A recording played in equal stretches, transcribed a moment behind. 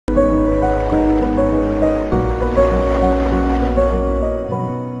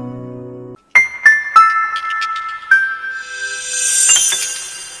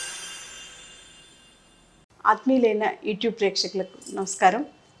ఆత్మీయులైన YouTube ప్రేక్షకులకు నమస్కారం.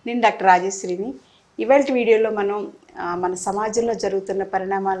 నేను డాక్టర్ రాజేశ్వరిని. ఇవాల్టి వీడియోలో మనం మన సమాజంలో జరుగుతున్న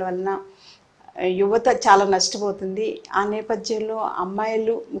పరిణామాల వలన యువత చాలా నష్టపోతుంది. ఆ నేపథ్యంలో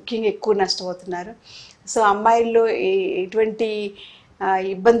అమ్మాయిలు ముఖ్యంగా ఎక్కువ నష్టపోతున్నారు. సో అమ్మాయిల్లో ఎటువంటి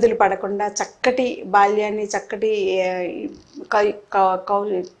ఇబ్బందులు పడకుండా చక్కటి బాల్యాన్ని, చక్కటి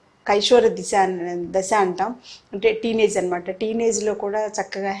కైశోర దశ అంటాం, అంటే టీనేజ్ అనమాట. టీనేజ్లో కూడా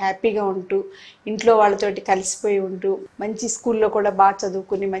చక్కగా హ్యాపీగా ఉంటూ ఇంట్లో వాళ్ళతోటి కలిసిపోయి ఉంటూ మంచి స్కూల్లో కూడా బాగా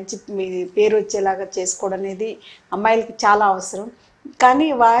చదువుకుని మంచి పేరు వచ్చేలాగా చేసుకోవడం అనేది అమ్మాయిలకి చాలా అవసరం. కానీ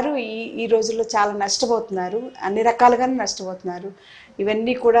వారు ఈ రోజుల్లో చాలా నష్టపోతున్నారు, అన్ని రకాలుగానే నష్టపోతున్నారు.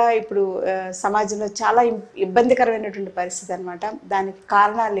 ఇవన్నీ కూడా ఇప్పుడు సమాజంలో చాలా ఇబ్బందికరమైనటువంటి పరిస్థితి అనమాట. దానికి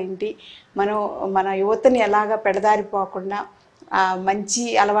కారణాలు ఏంటి, మన యువతని ఎలాగా పెడదారిపోకుండా మంచి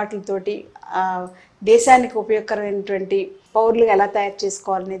అలవాట్లతోటి దేశానికి ఉపయోగకరమైనటువంటి పౌరులుగా ఎలా తయారు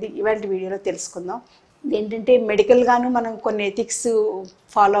చేసుకోవాలనేది ఇవాళ వీడియోలో తెలుసుకుందాం. ఏంటంటే మెడికల్గాను మనం కొన్ని ఎథిక్స్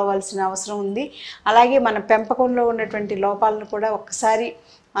ఫాలో అవ్వాల్సిన అవసరం ఉంది. అలాగే మన పెంపకంలో ఉన్నటువంటి లోపాలను కూడా ఒక్కసారి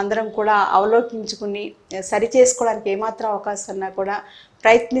అందరం కూడా అవలోకించుకుని సరి చేసుకోవడానికి ఏమాత్రం అవకాశం ఉన్నా కూడా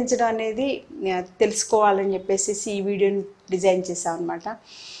ప్రయత్నించడం అనేది తెలుసుకోవాలని చెప్పేసి ఈ వీడియోని డిజైన్ చేసాం అనమాట.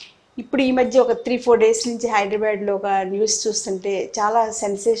 ఇప్పుడు ఈ మధ్య ఒక 3-4 డేస్ నుంచి హైదరాబాద్లో ఒక న్యూస్ చూస్తుంటే చాలా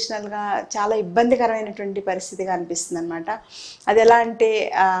సెన్సేషనల్గా, చాలా ఇబ్బందికరమైనటువంటి పరిస్థితిగా అనిపిస్తుంది అనమాట. అది ఎలా అంటే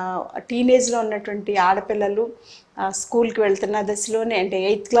టీనేజ్లో ఉన్నటువంటి ఆడపిల్లలు స్కూల్కి వెళ్తున్న దశలోనే, అంటే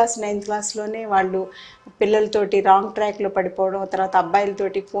 8th క్లాస్ 9th క్లాస్లోనే వాళ్ళు పిల్లలతోటి రాంగ్ ట్రాక్లో పడిపోవడం, తర్వాత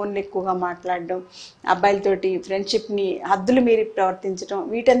అబ్బాయిలతోటి ఫోన్లు ఎక్కువగా మాట్లాడడం, అబ్బాయిలతోటి ఫ్రెండ్షిప్ని హద్దులు మీరి ప్రవర్తించడం,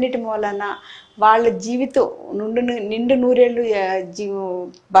 వీటన్నిటి మూలన వాళ్ళ జీవితం నిండు నూరేళ్ళు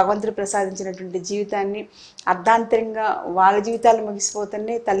భగవంతుడు ప్రసాదించినటువంటి జీవితాన్ని అర్ధాంతరంగా వాళ్ళ జీవితాలు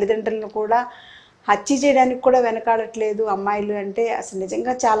ముగిసిపోతున్నాయి. తల్లిదండ్రులను కూడా హత్య చేయడానికి కూడా వెనకాడట్లేదు అమ్మాయిలు. అంటే అసలు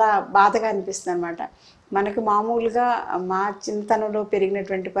నిజంగా చాలా బాధగా అనిపిస్తుంది అనమాట. మనకు మామూలుగా మా చిన్నతనంలో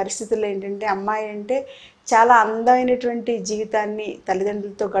పెరిగినటువంటి పరిస్థితుల్లో ఏంటంటే అమ్మాయి అంటే చాలా అందమైనటువంటి జీవితాన్ని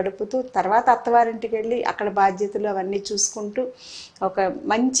తల్లిదండ్రులతో గడుపుతూ తర్వాత అత్తవారింటికి వెళ్ళి అక్కడ బాధ్యతలు అవన్నీ చూసుకుంటూ ఒక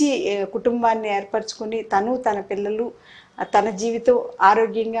మంచి కుటుంబాన్ని ఏర్పరచుకుని తన పిల్లలు తన జీవితం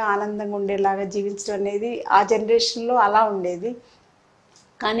ఆరోగ్యంగా ఆనందంగా ఉండేలాగా జీవించడం అనేది ఆ జనరేషన్లో అలా ఉండేది.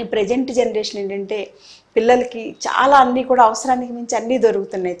 కానీ ప్రజెంట్ జనరేషన్ ఏంటంటే పిల్లలకి చాలా అన్నీ కూడా అవసరానికి మించి అన్నీ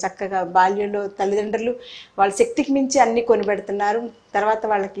దొరుకుతున్నాయి. చక్కగా బాల్యంలో తల్లిదండ్రులు వాళ్ళ శక్తికి మించి అన్నీ కొనిపెడుతున్నారు. తర్వాత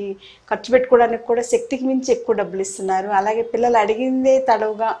వాళ్ళకి ఖర్చు పెట్టుకోవడానికి కూడా శక్తికి మించి ఎక్కువ డబ్బులు ఇస్తున్నారు. అలాగే పిల్లలు అడిగిందే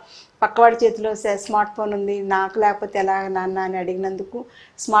తడవుగా పక్కవాడి చేతిలో స్మార్ట్ ఫోన్ ఉంది, నాకు లేకపోతే ఎలా నాన్న అని అడిగినందుకు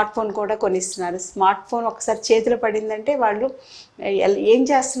స్మార్ట్ ఫోన్ కూడా కొనిస్తున్నారు. స్మార్ట్ ఫోన్ ఒకసారి చేతిలో పడిందంటే వాళ్ళు ఏం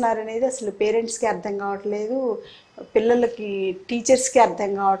చేస్తున్నారు అనేది అసలు పేరెంట్స్కి అర్థం కావట్లేదు, పిల్లలకి టీచర్స్కి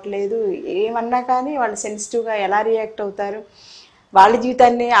అర్థం కావట్లేదు. ఏమన్నా కానీ వాళ్ళు సెన్సిటివ్గా ఎలా రియాక్ట్ అవుతారు, వాళ్ళ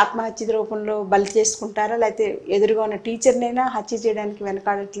జీవితాన్ని ఆత్మహత్య రూపంలో బలి చేసుకుంటారా, లేకపోతే ఎదురుగా ఉన్న టీచర్నైనా హత్య చేయడానికి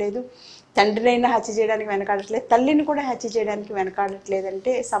వెనకాడట్లేదు, తండ్రినైనా హత్య చేయడానికి వెనకాడట్లేదు, తల్లిని కూడా హత్య చేయడానికి వెనకాడట్లేదు.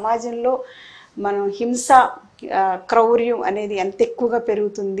 అంటే సమాజంలో మనం హింస, క్రౌర్యం అనేది ఎంత ఎక్కువగా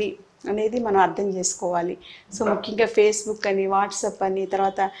పెరుగుతుంది అనేది మనం అర్థం చేసుకోవాలి. సో ముఖ్యంగా ఫేస్బుక్ అని, వాట్సాప్ అని,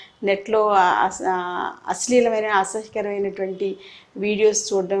 తర్వాత నెట్లో అశ్లీలమైన అసహ్యకరమైనటువంటి వీడియోస్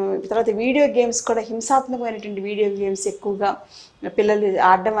చూడడం, తర్వాత వీడియో గేమ్స్ కూడా హింసాత్మకమైనటువంటి వీడియో గేమ్స్ ఎక్కువగా పిల్లలు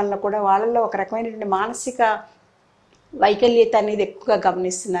ఆడడం వల్ల కూడా వాళ్ళల్లో ఒక రకమైనటువంటి మానసిక వైకల్యత అనేది ఎక్కువగా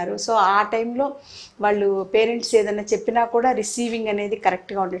గమనిస్తున్నారు. సో ఆ టైంలో వాళ్ళు పేరెంట్స్ ఏదైనా చెప్పినా కూడా రిసీవింగ్ అనేది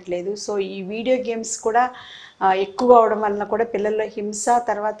కరెక్ట్గా ఉండట్లేదు. సో ఈ వీడియో గేమ్స్ కూడా ఎక్కువ అవడం వలన కూడా పిల్లల్లో హింస,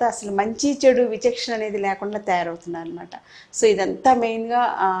 తర్వాత అసలు మంచి చెడు విచక్షణ అనేది లేకుండా తయారవుతున్నారు అనమాట. సో ఇదంతా మెయిన్గా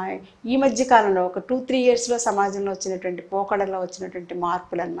ఈ మధ్య కాలంలో ఒక 2-3 ఇయర్స్లో సమాజంలో వచ్చినటువంటి పోకడలో వచ్చినటువంటి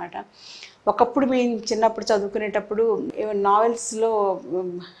మార్పులు అనమాట. ఒకప్పుడు మేము చిన్నప్పుడు చదువుకునేటప్పుడు నావెల్స్లో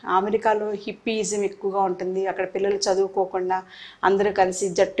అమెరికాలో హిప్పీయిజం ఎక్కువగా ఉంటుంది. అక్కడ పిల్లలు చదువుకోకుండా అందరూ కలిసి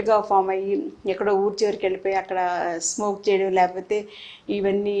జట్టుగా ఫామ్ అయ్యి ఎక్కడో ఊరి చివరికి వెళ్ళిపోయి అక్కడ స్మోక్ చేయడం, లేకపోతే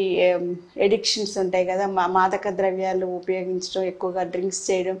ఇవన్నీ ఎడిక్షన్స్ ఉంటాయి కదా, మాదక ద్రవ్యాలు ఉపయోగించడం, ఎక్కువగా డ్రింక్స్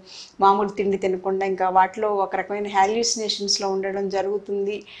చేయడం, మామూలు తిండి తినకుండా ఇంకా వాటిలో ఒక రకమైన హాల్యూసినేషన్స్లో ఉండడం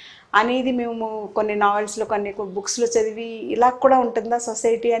జరుగుతుంది అనేది మేము కొన్ని నావెల్స్లో, కొన్ని బుక్స్లో చదివి ఇలా కూడా ఉంటుందా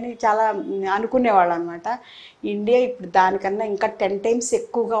సొసైటీ అని చాలా అనుకునేవాళ్ళం అనమాట. ఇండియా ఇప్పుడు దానికన్నా ఇంకా 10 times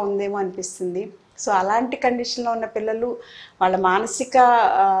ఎక్కువగా ఉందేమో అనిపిస్తుంది. సో అలాంటి కండిషన్లో ఉన్న పిల్లలు వాళ్ళ మానసిక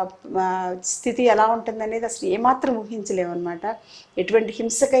స్థితి ఎలా ఉంటుందనేది అసలు ఏమాత్రం ఊహించలేము అనమాట. ఎటువంటి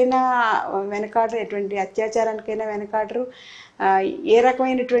హింసకైనా వెనకాడరు, ఎటువంటి అత్యాచారానికైనా వెనకాడరు, ఏ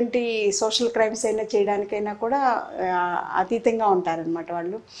రకమైనటువంటి సోషల్ క్రైమ్స్ అయినా చేయడానికైనా కూడా అతీతంగా ఉంటారనమాట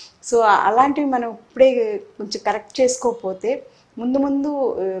వాళ్ళు. సో అలాంటివి మనం ఇప్పుడే కొంచెం కరెక్ట్ చేసుకోకపోతే ముందు ముందు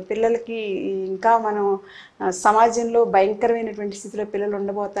పిల్లలకి ఇంకా మనం సమాజంలో భయంకరమైనటువంటి స్థితిలో పిల్లలు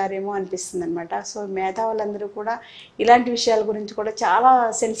ఉండబోతారేమో అనిపిస్తుంది అనమాట. సో మేధావులందరూ కూడా ఇలాంటి విషయాల గురించి కూడా చాలా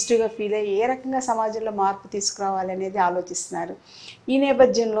సెన్సిటివ్గా ఫీల్ అయ్యి ఏ రకంగా సమాజంలో మార్పు తీసుకురావాలి అనేది ఆలోచిస్తున్నారు. ఈ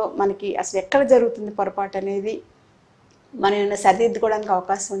నేపథ్యంలో మనకి అసలు ఎక్కడ జరుగుతుంది పొరపాటు అనేది మనం ఏమైనా సరిదిద్దుకోవడానికి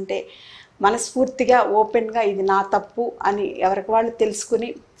అవకాశం ఉంటే మనస్ఫూర్తిగా ఓపెన్గా ఇది నా తప్పు అని ఎవరికి వాళ్ళు తెలుసుకుని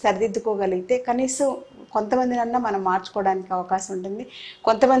సరిదిద్దుకోగలిగితే కనీసం కొంతమందినన్నా మనం మార్చుకోవడానికి అవకాశం ఉంటుంది,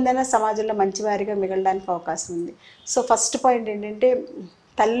 కొంతమంది అయినా సమాజంలో మంచివారిగా మిగలడానికి అవకాశం ఉంది. సో ఫస్ట్ పాయింట్ ఏంటంటే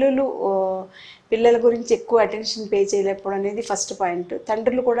తల్లులు పిల్లల గురించి ఎక్కువ అటెన్షన్ పే చేయలేకపోవడం అనేది ఫస్ట్ పాయింట్.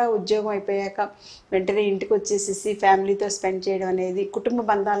 తండ్రులు కూడా ఉద్యోగం అయిపోయాక వెంటనే ఇంటికి వచ్చేసేసి ఫ్యామిలీతో స్పెండ్ చేయడం అనేది, కుటుంబ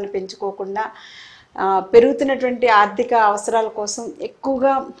బంధాలను పెంచుకోకుండా పెరుగుతున్నటువంటి ఆర్థిక అవసరాల కోసం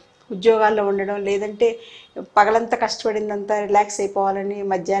ఎక్కువగా ఉద్యోగాల్లో ఉండడం, లేదంటే పగలంతా కష్టపడిందంతా రిలాక్స్ అయిపోవాలని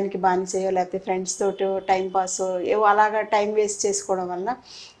మద్యానికి బానిసయో లేకపోతే ఫ్రెండ్స్ తోటో టైం పాసో ఏవో అలాగా టైం వేస్ట్ చేసుకోవడం వల్ల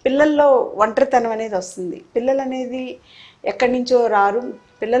పిల్లల్లో ఒంటరితనం అనేది వస్తుంది. పిల్లలు అనేది ఎక్కడి నుంచో రారు,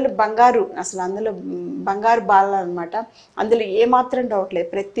 పిల్లలు బంగారు, అసలు అందులో బంగారు బాలలు అనమాట. అందులో ఏమాత్రం డౌట్ లేదు,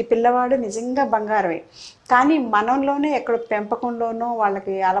 ప్రతి పిల్లవాడు నిజంగా బంగారమే. కానీ మనంలోనే ఎక్కడ పెంపకంలోనో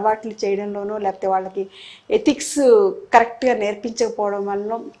వాళ్ళకి అలవాట్లు చేయడంలోనో లేకపోతే వాళ్ళకి ఎథిక్స్ కరెక్ట్గా నేర్పించకపోవడం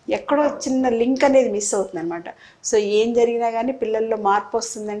వల్ల ఎక్కడో చిన్న లింక్ అనేది మిస్ అవుతుంది అనమాట. సో ఏం జరిగినా కానీ పిల్లల్లో మార్పు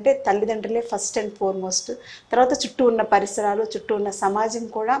వస్తుందంటే తల్లిదండ్రులే ఫస్ట్ అండ్ ఫార్మోస్ట్. తర్వాత చుట్టూ ఉన్న పరిసరాలు, చుట్టూ ఉన్న సమాజం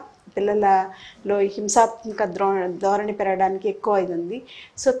కూడా పిల్లలలో హింసాత్మక ధోరణి పెరగడానికి ఎక్కువ ఇది ఉంది.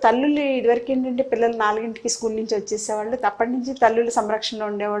 సో తల్లులు ఇదివరకు ఏంటంటే పిల్లలు 4ంటికి స్కూల్ నుంచి వచ్చేసేవాళ్ళు, అప్పటి నుంచి తల్లుల సంరక్షణలో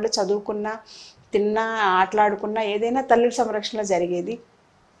ఉండేవాళ్ళు, చదువుకున్నా తిన్నా ఆటలాడుకున్నా ఏదైనా తల్లుల సంరక్షణలో జరిగేది.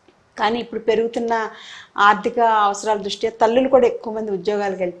 కానీ ఇప్పుడు పెరుగుతున్న ఆర్థిక అవసరాల దృష్ట్యా తల్లులు కూడా ఎక్కువ మంది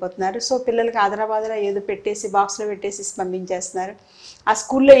ఉద్యోగాలకు వెళ్ళిపోతున్నారు. సో పిల్లలకి ఆదరాబాదరా ఏదో పెట్టేసి బాక్స్లో పెట్టేసి పంపించేస్తున్నారు. ఆ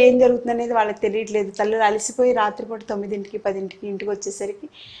స్కూల్లో ఏం జరుగుతుంది అనేది వాళ్ళకి తెలియట్లేదు. తల్లులు అలసిపోయి రాత్రిపూట 9ంటికి 10ంటికి ఇంటికి వచ్చేసరికి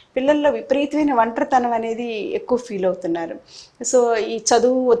పిల్లల్లో విపరీతమైన ఒంటరితనం అనేది ఎక్కువ ఫీల్ అవుతున్నారు. సో ఈ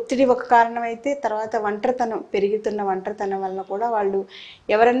చదువు ఒత్తిడి ఒక కారణం అయితే, తర్వాత పెరుగుతున్న ఒంటరితనం వలన కూడా వాళ్ళు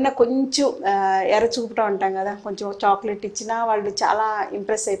ఎవరన్నా కొంచెం ఎర చూపుతూ ఉంటాం కదా, కొంచెం చాక్లెట్ ఇచ్చినా వాళ్ళు చాలా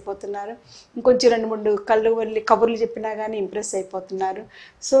ఇంప్రెస్ అయిపోతున్నారు, ఇంకొంచెం 2-3 కళ్ళు వెళ్ళి కబుర్లు చెప్పినా కానీ ఇంప్రెస్ అయిపోతున్నారు.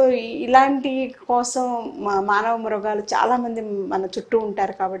 సో ఇలాంటి కోసం మానవ మృగాలు చాలామంది మన చుట్టూ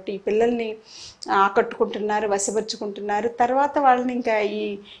ఉంటారు కాబట్టి ఈ పిల్లల్ని ఆకట్టుకుంటున్నారు, వశపరుచుకుంటున్నారు. తర్వాత వాళ్ళని ఇంకా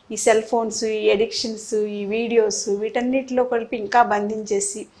ఈ సెల్ ఫోన్స్, ఈ ఎడిక్షన్స్, ఈ వీడియోస్ వీటన్నిటిలో కలిపి ఇంకా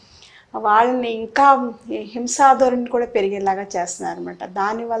బంధించేసి వాళ్ళని ఇంకా హింసాధోరణి కూడా పెరిగేలాగా చేస్తున్నారు అనమాట.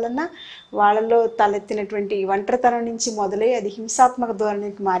 దాని వలన వాళ్ళలో తలెత్తినటువంటి ఒంటరితనం నుంచి మొదలై అది హింసాత్మక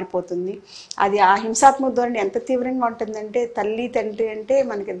ధోరణికి మారిపోతుంది. అది ఆ హింసాత్మక ధోరణి ఎంత తీవ్రంగా ఉంటుందంటే తల్లి తండ్రి అంటే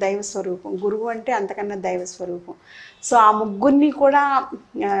మనకి దైవ స్వరూపం, గురువు అంటే అంతకన్నా దైవ స్వరూపం. సో ఆ ముగ్గురిని కూడా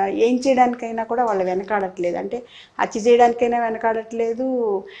ఏం చేయడానికైనా కూడా వాళ్ళు వెనకాడట్లేదు, అంటే హత్య చేయడానికైనా వెనకాడట్లేదు,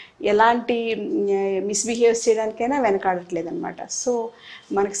 ఎలాంటి మిస్బిహేవ్స్ చేయడానికైనా వెనకాడట్లేదు అనమాట. సో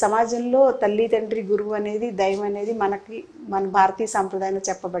మనకి సమాజంలో తల్లి తండ్రి గురువు అనేది దైవం అనేది మన భారతీయ సంప్రదాయంలో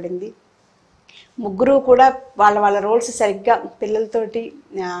చెప్పబడింది. ముగ్గురు కూడా వాళ్ళ రోల్స్ సరిగ్గా పిల్లలతోటి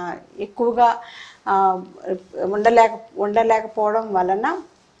ఎక్కువగా ఉండలేకపోవడం వలన,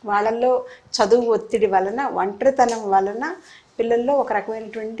 వాళ్ళల్లో చదువు ఒత్తిడి వలన, ఒంటరితనం వలన పిల్లల్లో ఒక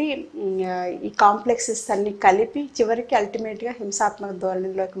రకమైనటువంటి ఈ కాంప్లెక్సెస్ అన్ని కలిపి చివరికి అల్టిమేట్గా హింసాత్మక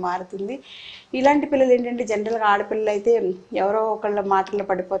ధోరణిలోకి మారుతుంది. ఇలాంటి పిల్లలు ఏంటంటే జనరల్గా ఆడపిల్లలు అయితే ఎవరో ఒకళ్ళ మాటల్లో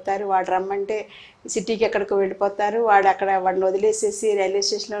పడిపోతారు, వాడు రమ్మంటే సిటీకి ఎక్కడికో వెళ్ళిపోతారు, వాడిని వదిలేసేసి రైల్వే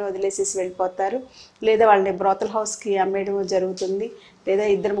స్టేషన్లో వదిలేసేసి వెళ్ళిపోతారు, లేదా వాళ్ళని బ్రోతల్ హౌస్కి అమ్మేయడం జరుగుతుంది, లేదా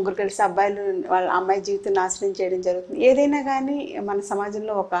 2-3 కలిసి వాళ్ళ అమ్మాయి జీవితం నాశనం చేయడం జరుగుతుంది. ఏదైనా కానీ మన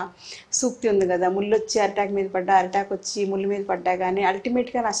సమాజంలో ఒక సూక్తి ఉంది కదా, ముళ్ళు వచ్చి అరిటాకు మీద పడ్డా, అరిటాకు వచ్చి ముళ్ళు మీద పడ్డా కానీ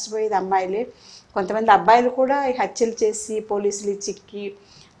అల్టిమేట్గా నష్టపోయేది అమ్మాయిలే. కొంతమంది అబ్బాయిలు కూడా హత్యలు చేసి పోలీసులు చిక్కి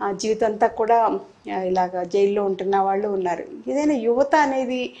జీవితం అంతా కూడా ఇలాగ జైల్లో ఉంటున్న వాళ్ళు ఉన్నారు. ఏదైనా యువత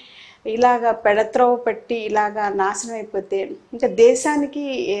అనేది ఇలాగ పెడత్రోవ పెట్టి ఇలాగా నాశనం అయిపోతే ఇంకా దేశానికి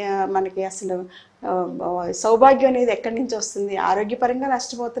మనకి అసలు సౌభాగ్యం అనేది ఎక్కడి నుంచి వస్తుంది? ఆరోగ్యపరంగా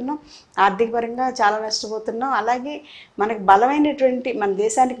నష్టపోతున్నాం, ఆర్థిక పరంగా చాలా నష్టపోతున్నాం. అలాగే మనకి బలమైనటువంటి మన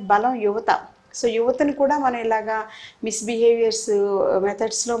దేశానికి బలం యువత. సో యువతని కూడా మనం ఇలాగా మిస్బిహేవియర్స్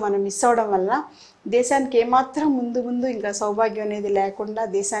మెథడ్స్లో మనం మిస్ అవడం వల్ల దేశానికి ఏమాత్రం ముందు ఇంకా సౌభాగ్యం అనేది లేకుండా,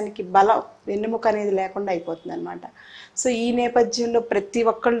 దేశానికి బలం వెన్నెముక అనేది లేకుండా అయిపోతుంది అనమాట. సో ఈ నేపథ్యంలో ప్రతి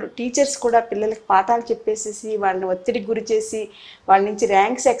ఒక్కళ్ళు టీచర్స్ కూడా పిల్లలకి పాఠాలు చెప్పేసేసి వాళ్ళని ఒత్తిడికి గురి చేసి వాళ్ళ నుంచి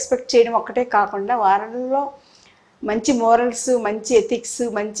ర్యాంక్స్ ఎక్స్పెక్ట్ చేయడం ఒక్కటే కాకుండా వాళ్ళలో మంచి మోరల్స్, మంచి ఎథిక్స్,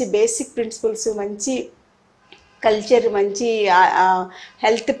 మంచి బేసిక్ ప్రిన్సిపల్స్, మంచి కల్చర్ మంచి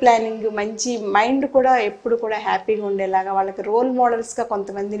హెల్త్ ప్లానింగ్ మంచి మైండ్ కూడా ఎప్పుడు కూడా హ్యాపీగా ఉండేలాగా వాళ్ళకి రోల్ మోడల్స్గా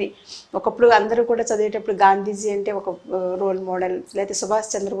కొంతమందిని ఒకప్పుడు అందరూ కూడా చదివేటప్పుడు గాంధీజీ అంటే ఒక రోల్ మోడల్, లేకపోతే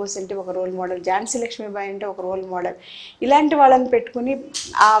సుభాష్ చంద్రబోస్ అంటే ఒక రోల్ మోడల్, ఝాన్సీ లక్ష్మీబాయి అంటే ఒక రోల్ మోడల్, ఇలాంటి వాళ్ళని పెట్టుకుని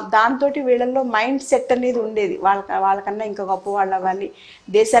దాంతో వీళ్ళల్లో మైండ్ సెట్ అనేది ఉండేది. వాళ్ళకన్నా ఇంకా గొప్ప వాళ్ళు అవ్వాలి,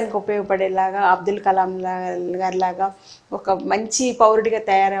 దేశానికి ఉపయోగపడేలాగా అబ్దుల్ కలాం గారిలాగా ఒక మంచి పౌరుడిగా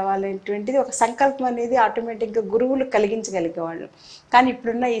తయారవ్వాలనేటువంటిది ఒక సంకల్పం అనేది ఆటోమేటిక్గా గురువులు కలిగించగలిగేవాళ్ళు. కానీ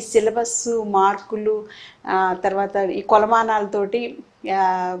ఇప్పుడున్న ఈ సిలబస్ మార్కులు తర్వాత ఈ కొలమానాలతోటి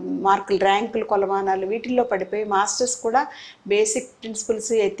మార్కులు ర్యాంకులు కొలమానాలు వీటిల్లో పడిపోయి మాస్టర్స్ కూడా బేసిక్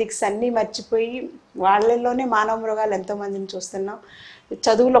ప్రిన్సిపల్స్ ఎథిక్స్ అన్నీ మర్చిపోయి వాళ్ళల్లోనే మానవ మృగాలు ఎంతోమందిని చూస్తున్నాం.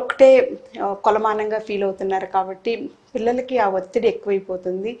 చదువులు ఒక్కటే కొలమానంగా ఫీల్ అవుతున్నారు కాబట్టి పిల్లలకి ఆ ఒత్తిడి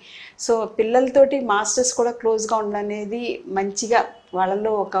ఎక్కువైపోతుంది. సో పిల్లలతోటి మాస్టర్స్ కూడా క్లోజ్గా ఉండనేది మంచిగా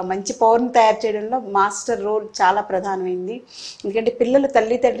వాళ్ళల్లో ఒక మంచి పౌరుని తయారు చేయడంలో మాస్టర్ రోల్ చాలా ప్రధానమైంది. ఎందుకంటే పిల్లలు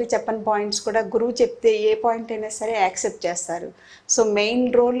తల్లి తండ్రి చెప్పని పాయింట్స్ కూడా గురువు చెప్తే ఏ పాయింట్ అయినా సరే యాక్సెప్ట్ చేస్తారు. సో మెయిన్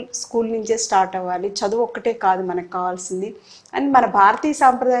రోల్ స్కూల్ నుంచే స్టార్ట్ అవ్వాలి. చదువు ఒక్కటే కాదు మనకు కావాల్సింది. అండ్ మన భారతీయ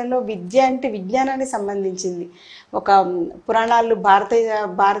సాంప్రదాయంలో విద్య అంటే విజ్ఞానానికి సంబంధించింది. ఒక పురాణాలు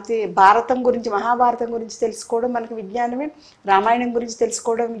భారతం గురించి మహాభారతం గురించి తెలుసుకోవడం మనకు విజ్ఞానమే, రామాయణం గురించి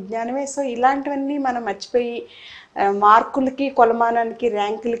తెలుసుకోవడం విజ్ఞానమే. సో ఇలాంటివన్నీ మనం మర్చిపోయి మార్కులకి కొలమానానికి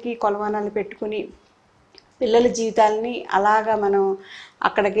ర్యాంకులకి కొలమానాలు పెట్టుకుని పిల్లల జీవితాలని అలాగా మనం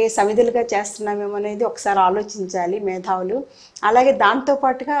అక్కడికి సమిధులుగా చేస్తున్నామేమో అనేది ఒకసారి ఆలోచించాలి మేధావులు. అలాగే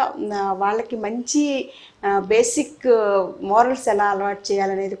దాంతోపాటుగా వాళ్ళకి మంచి బేసిక్ మోరల్స్ ఎలా అలవాటు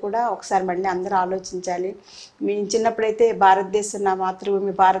చేయాలనేది కూడా ఒకసారి మళ్ళీ అందరూ ఆలోచించాలి. మేము చిన్నప్పుడైతే భారతదేశం నా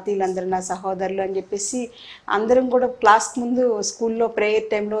మాతృభూమి, భారతీయులందరూ నా సహోదరులు అని చెప్పేసి అందరం కూడా క్లాస్కి ముందు స్కూల్లో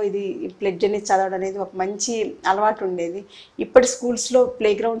ప్రేయర్ టైంలో ఇది ప్లెడ్జ్ అనేది చదవడం అనేది ఒక మంచి అలవాటు ఉండేది. ఇప్పటి స్కూల్స్లో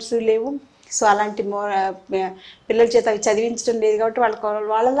ప్లే గ్రౌండ్స్ లేవు. సో అలాంటి పిల్లల చేత అవి చదివించడం లేదు కాబట్టి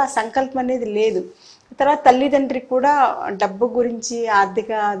వాళ్ళలో ఆ సంకల్పం అనేది లేదు. తర్వాత తల్లిదండ్రికి కూడా డబ్బు గురించి,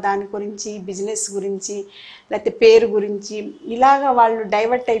 ఆర్థిక దాని గురించి, బిజినెస్ గురించి, లేకపోతే పేరు గురించి ఇలాగా వాళ్ళు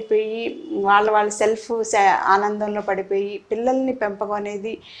డైవర్ట్ అయిపోయి వాళ్ళ సెల్ఫ్ ఆనందంలో పడిపోయి పిల్లల్ని పెంపకం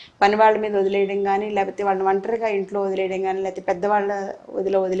అనేది పని వాళ్ళ మీద వదిలేయడం కానీ, లేకపోతే వాళ్ళని ఒంటరిగా ఇంట్లో వదిలేయడం కానీ, లేకపోతే పెద్దవాళ్ళ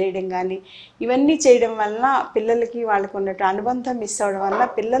వదిలేయడం కానీ ఇవన్నీ చేయడం వలన పిల్లలకి వాళ్ళకు ఉన్నట్టు అనుబంధం మిస్ అవ్వడం వల్ల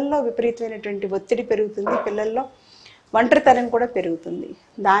పిల్లల్లో విపరీతమైనటువంటి ఒత్తిడి పెరుగుతుంది. పిల్లల్లో ఒంటరితనం కూడా పెరుగుతుంది.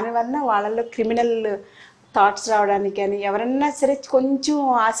 దానివల్ల వాళ్ళల్లో క్రిమినల్ థాట్స్ రావడానికి కానీ, ఎవరన్నా సరే కొంచెం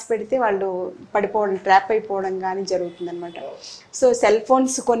ఆశ పెడితే వాళ్ళు పడిపోవడం, ట్రాప్ అయిపోవడం కానీ జరుగుతుందన్నమాట. సో సెల్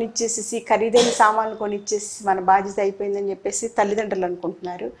ఫోన్స్ కొనిచ్చేసి ఖరీదైన సామాన్లు కొనిచ్చేసి మన బాధ్యత అయిపోయిందని చెప్పేసి తల్లిదండ్రులు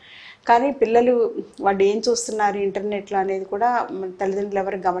అనుకుంటున్నారు. కానీ పిల్లలు వాళ్ళు ఏం చూస్తున్నారు ఇంటర్నెట్లో అనేది కూడా మన తల్లిదండ్రులు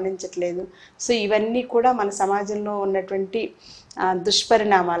ఎవరు గమనించట్లేదు. సో ఇవన్నీ కూడా మన సమాజంలో ఉన్నటువంటి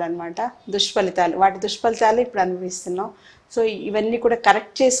దుష్పరిణామాలు అన్నమాట, దుష్ఫలితాలు. వాటి దుష్ఫలితాలు ఇప్పుడు అనుభవిస్తున్నాం. సో ఇవన్నీ కూడా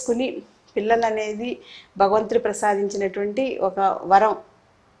కరెక్ట్ చేసుకుని పిల్లలు అనేది భగవంతుడు ప్రసాదించినటువంటి ఒక వరం.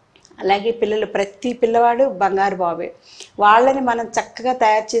 అలాగే ప్రతి పిల్లవాడు బంగారు బాబే. వాళ్ళని మనం చక్కగా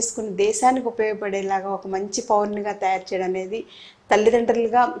తయారు చేసుకుని దేశానికి ఉపయోగపడేలాగా ఒక మంచి పౌరునిగా తయారు చేయడం అనేది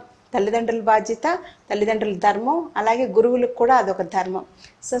తల్లిదండ్రుల బాధ్యత, తల్లిదండ్రుల ధర్మం. అలాగే గురువులకు కూడా అదొక ధర్మం.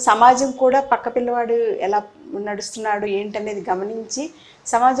 సో సమాజం కూడా పక్క పిల్లవాడు ఎలా నడుస్తున్నాడు ఏంటనేది గమనించి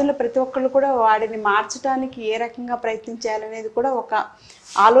సమాజంలో ప్రతి ఒక్కళ్ళు కూడా వాడిని మార్చడానికి ఏ రకంగా ప్రయత్నించాలనేది కూడా ఒక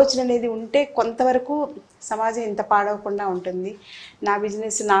ఆలోచన అనేది ఉంటే కొంతవరకు సమాజం ఇంత పాడవకుండా ఉంటుంది. నా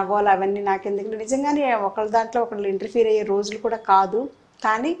బిజినెస్ నా గోల్ అవన్నీ నాకెందుకు, నిజంగానే ఒకళ్ళ దాంట్లో ఒకళ్ళు ఇంటర్ఫీర్ అయ్యే రోజులు కూడా కాదు.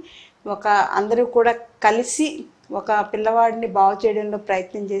 కానీ అందరూ కూడా కలిసి ఒక పిల్లవాడిని బాగు చేయడంలో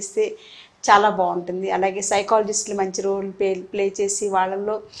ప్రయత్నం చేస్తే చాలా బాగుంటుంది. అలాగే సైకాలజిస్టులు మంచి రోల్ ప్లే చేసి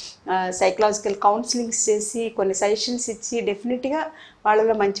వాళ్ళల్లో సైకలాజికల్ కౌన్సిలింగ్స్ చేసి కొన్ని సజెషన్స్ ఇచ్చి డెఫినెట్గా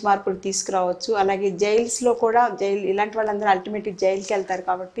వాళ్ళలో మంచి మార్పులు తీసుకురావచ్చు. అలాగే జైల్స్లో కూడా ఇలాంటి వాళ్ళందరూ అల్టిమేట్గా జైలుకి వెళ్తారు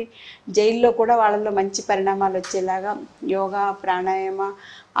కాబట్టి జైల్లో కూడా వాళ్ళలో మంచి పరిణామాలు వచ్చేలాగా యోగా, ప్రాణాయామ,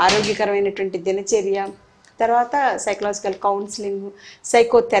 ఆరోగ్యకరమైనటువంటి దినచర్య, తర్వాత సైకలాజికల్ కౌన్సిలింగ్,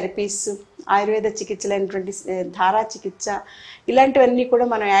 సైకోథెరపీస్, ఆయుర్వేద చికిత్సలైనటువంటి ధారా చికిత్స ఇలాంటివన్నీ కూడా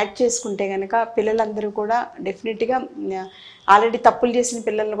మనం యాడ్ చేసుకుంటే కనుక పిల్లలందరూ కూడా డెఫినెట్గా ఆల్రెడీ తప్పులు చేసిన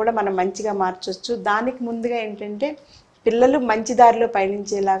పిల్లలను కూడా మనం మంచిగా మార్చవచ్చు. దానికి ముందుగా ఏంటంటే పిల్లలు మంచి దారిలో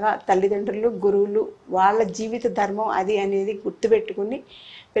పయనించేలాగా తల్లిదండ్రులు, గురువులు వాళ్ళ జీవిత ధర్మం అది అనేది గుర్తుపెట్టుకుని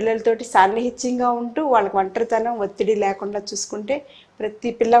పిల్లలతోటి సాన్నిహిత్యంగా ఉంటూ వాళ్ళకి ఒంటరితనం, ఒత్తిడి లేకుండా చూసుకుంటే ప్రతి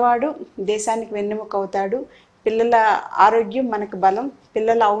పిల్లవాడు దేశానికి వెన్నెముక అవుతాడు. పిల్లల ఆరోగ్యం మనకు బలం,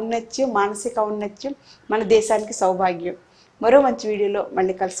 పిల్లల ఔన్నత్యం, మానసిక ఔన్నత్యం మన దేశానికి సౌభాగ్యం. మరో మంచి వీడియోలో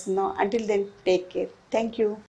మళ్ళీ కలుసుకుందాం. Until then take care. Thank you.